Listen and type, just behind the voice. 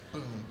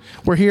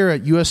We're here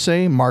at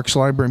USA Marks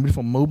Library in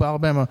beautiful Mobile,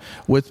 Alabama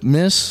with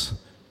Miss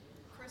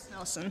Chris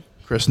Nelson.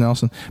 Chris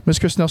Nelson. Miss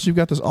Chris Nelson, you've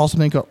got this awesome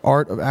thing called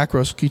Art of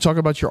Acros. Can you talk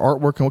about your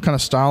artwork and what kind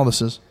of style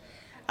this is?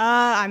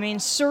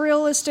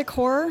 Surrealistic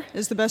horror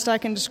is the best I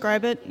can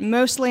describe it.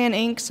 Mostly in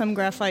ink, some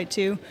graphite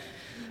too.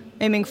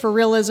 Aiming for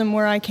realism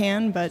where I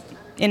can, but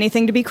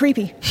anything to be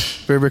creepy.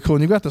 Very, very cool.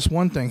 And you've got this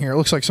one thing here. It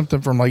looks like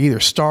something from like either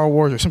Star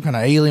Wars or some kind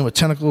of alien with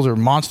tentacles or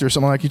monster or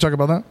something like that. Can you talk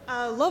about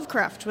that?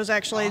 Lovecraft was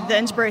actually the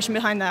inspiration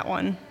behind that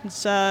one.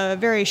 It's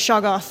very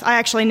Shoggoth. I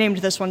actually named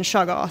this one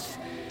Shoggoth.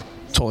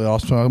 Totally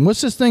awesome.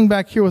 What's this thing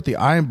back here with the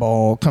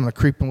eyeball kind of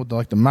creeping with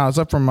the mouth? Is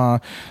that from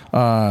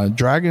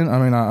Dragon?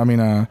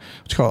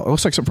 What's it called? It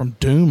looks like something from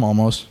Doom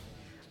almost.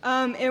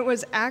 It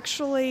was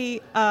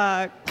actually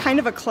kind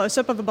of a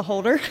close-up of a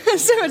beholder.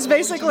 So it's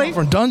basically...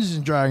 From Dungeons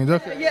and Dragons,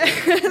 okay.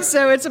 Yeah,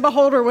 so it's a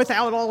beholder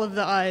without all of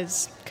the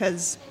eyes,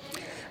 because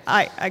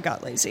I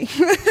got lazy.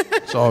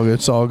 It's all good,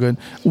 it's all good.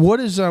 When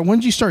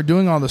did you start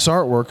doing all this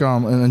artwork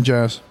and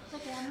jazz?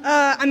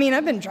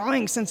 I've been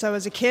drawing since I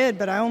was a kid,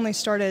 but I only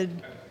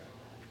started,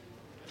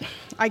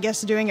 I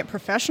guess, doing it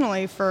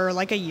professionally for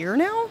like a year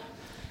now.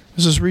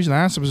 This is the reason I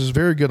asked. It was this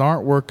very good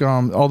artwork,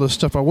 all this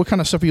stuff. What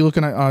kind of stuff are you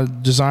looking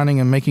at designing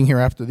and making here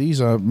after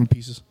these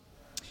pieces?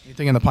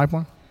 Anything in the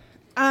pipeline?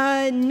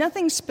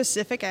 Nothing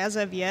specific as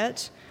of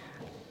yet,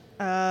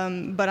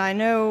 but I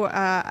know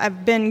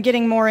I've been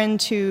getting more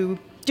into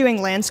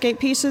doing landscape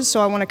pieces,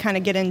 so I want to kind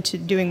of get into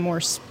doing more,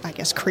 I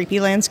guess,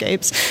 creepy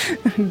landscapes,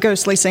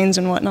 ghostly scenes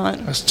and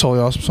whatnot. That's totally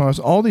awesome.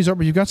 So all these art,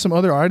 but you've got some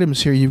other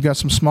items here. You've got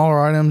some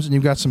smaller items, and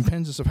you've got some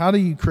pins and stuff. How do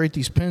you create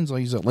these pins?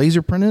 Like, is it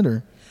laser printed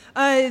or?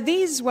 I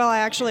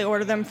actually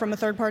order them from a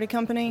third-party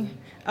company,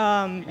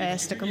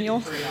 Sticker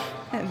Mule.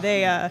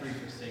 They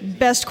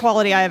best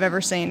quality I have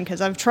ever seen, because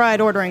I've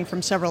tried ordering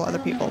from several other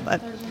people,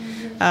 but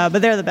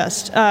they're the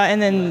best.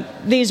 And then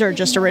these are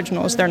just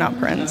originals; they're not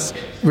prints.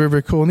 Very,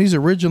 very cool. And these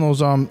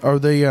originals, are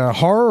they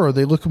horror, or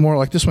they look more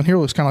like this one here?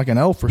 Looks kind of like an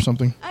elf or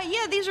something.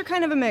 Yeah, these are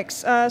kind of a mix.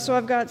 So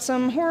I've got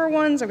some horror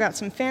ones. I've got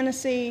some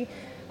fantasy.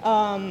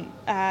 Some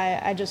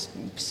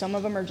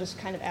of them are just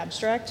kind of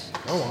abstract.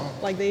 Oh, wow.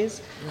 Like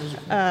these.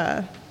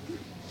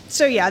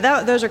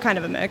 Those are kind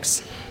of a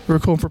mix.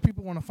 Very cool. For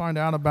people who want to find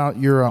out about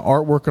your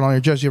artwork and all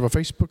your jazz, do you have a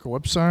Facebook or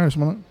website or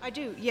something like that? I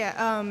do, yeah.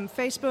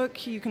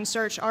 Facebook, you can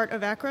search Art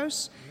of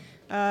Acros.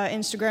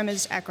 Instagram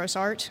is Acros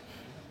Art.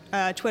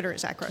 Twitter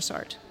is Acros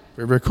Art.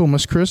 Very, very cool.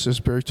 Miss Chris, it's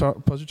a very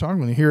pleasure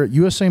talking with you here at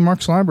USA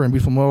Marks Library in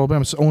beautiful Mobile,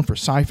 Alabama. It's Owen for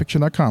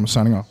SciFiction.com.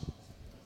 Signing off.